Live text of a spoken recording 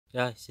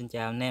Rồi, xin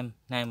chào anh em.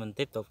 Nay mình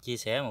tiếp tục chia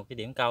sẻ một cái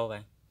điểm câu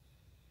bạn.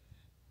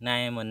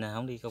 Nay mình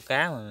không đi câu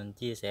cá mà mình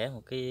chia sẻ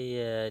một cái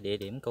địa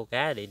điểm câu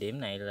cá. Địa điểm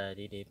này là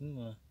địa điểm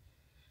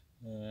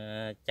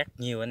chắc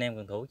nhiều anh em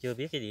cần thủ chưa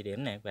biết cái địa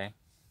điểm này các bạn.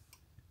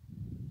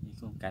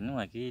 Khung cảnh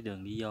ngoài cái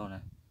đường đi vô nè.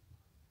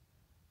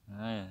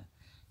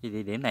 Cái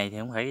địa điểm này thì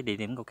không phải cái địa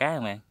điểm câu cá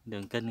các bạn,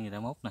 đường kênh người ta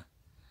mốt nè.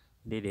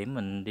 Địa điểm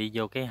mình đi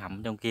vô cái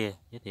hầm trong kia,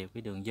 giới thiệu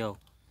cái đường vô.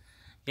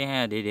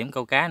 Cái địa điểm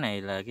câu cá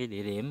này là cái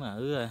địa điểm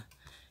ở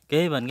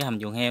kế bên cái hầm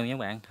chuồng heo nha các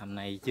bạn. Hầm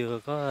này chưa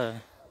có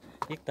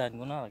biết tên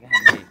của nó là cái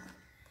hầm gì.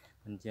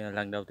 Mình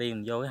lần đầu tiên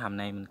mình vô cái hầm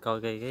này mình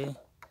coi cái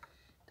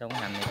trong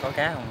cái hầm này có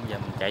cá không, giờ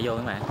mình chạy vô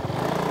các bạn.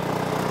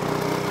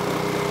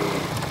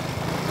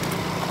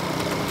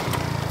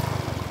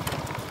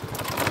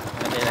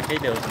 Đây là cái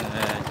đường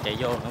chạy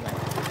vô các bạn.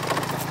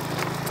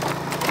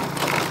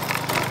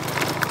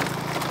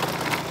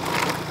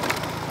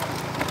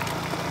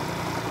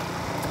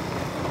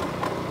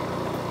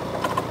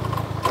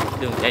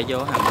 Đường chạy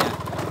vô hầm nha.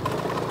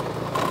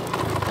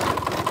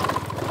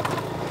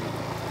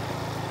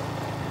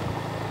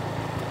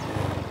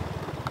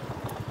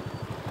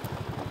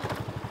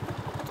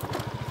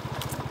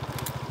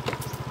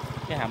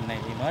 Cái hầm này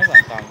thì mới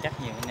hoàn toàn,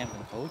 chắc nhiều anh em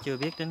còn thủ chưa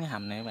biết đến cái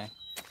hầm này các bạn.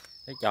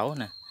 Cái chỗ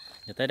nè,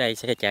 giờ tới đây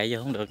xe chạy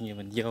vô không được, nhiều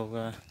mình vô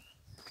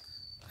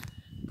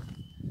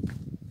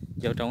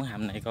trong cái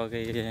hầm này coi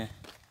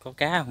có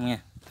cá không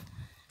nha.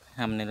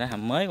 Hầm này là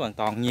hầm mới hoàn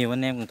toàn, nhiều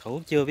anh em còn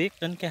thủ chưa biết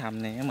đến cái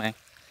hầm này các bạn.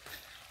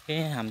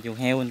 Cái hầm chuồng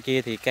heo bên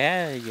kia thì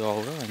cá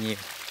vồ rất là nhiều,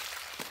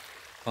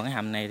 còn cái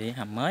hầm này thì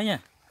hầm mới nha.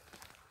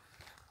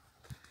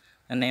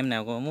 Anh em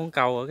nào còn muốn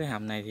câu ở cái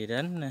hầm này thì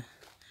đến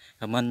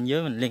comment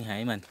với mình, liên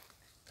hệ mình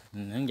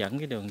hướng dẫn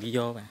cái đường đi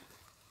vô bạn.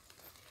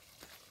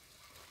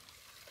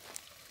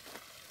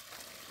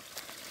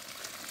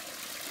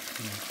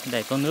 Ở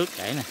đây có nước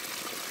chảy nè,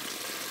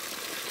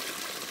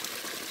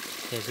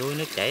 khe suối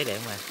nước chảy đẹp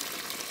mà,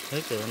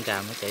 nước từ bên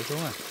tràm nó chảy xuống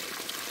à.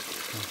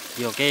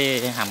 Vô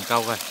cái hầm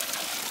câu coi.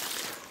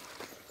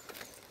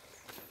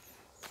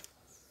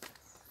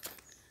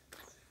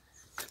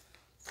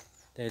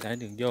 Đây là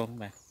đường vô các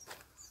bạn,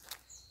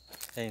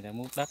 đây là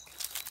múc đất.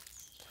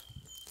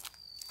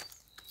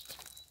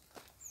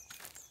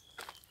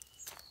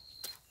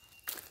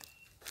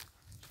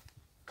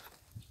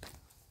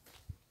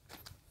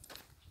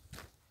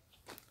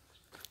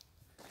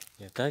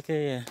 Giờ tới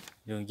cái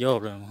đường vô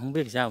rồi, không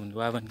biết sao mình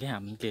qua bên cái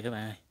hầm bên kia các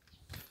bạn ơi.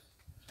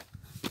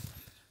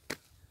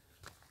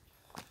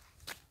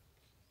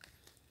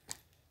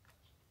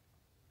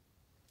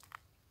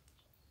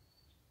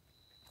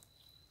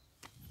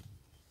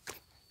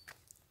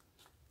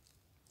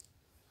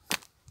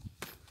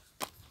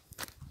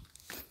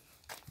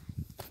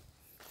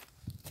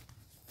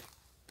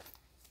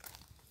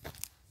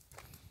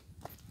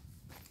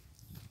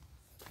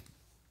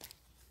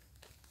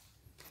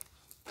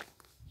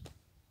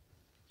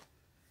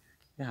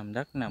 Cái hầm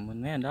đất nằm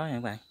bên mấy anh đó nha các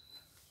bạn.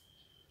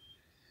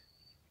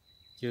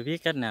 Chưa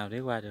biết cách nào để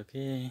qua được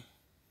cái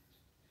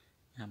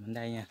hầm bên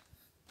đây nha.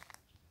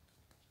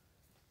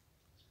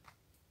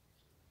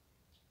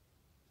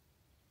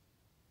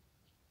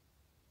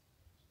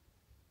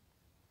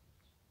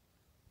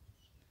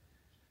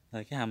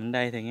 Rồi cái hầm bên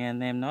đây thì nghe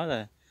anh em nói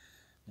là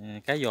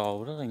cá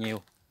vồ rất là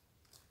nhiều,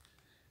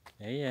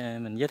 để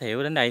mình giới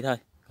thiệu đến đây thôi.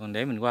 Còn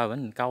để mình qua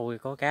bển mình câu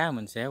có cá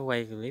mình sẽ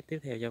quay clip tiếp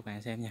theo cho các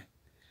bạn xem nha.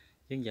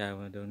 Chứ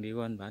giờ đường đi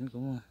qua bển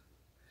cũng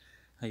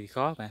hơi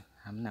khó các bạn,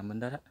 hầm nằm bên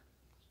đó đó.